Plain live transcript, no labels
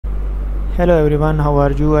Hello everyone, how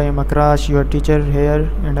are you? I am Akrash, your teacher here,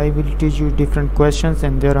 and I will teach you different questions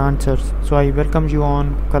and their answers. So I welcome you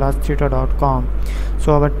on classtheta.com.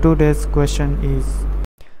 So our today's question is,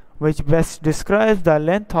 which best describes the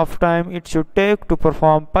length of time it should take to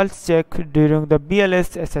perform pulse check during the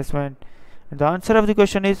BLS assessment? And the answer of the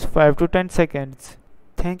question is 5 to 10 seconds.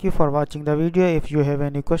 Thank you for watching the video. If you have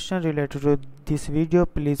any question related to this video,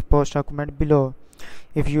 please post a comment below.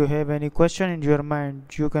 If you have any question in your mind,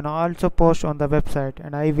 you can also post on the website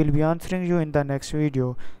and I will be answering you in the next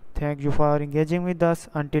video. Thank you for engaging with us.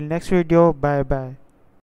 Until next video, bye bye.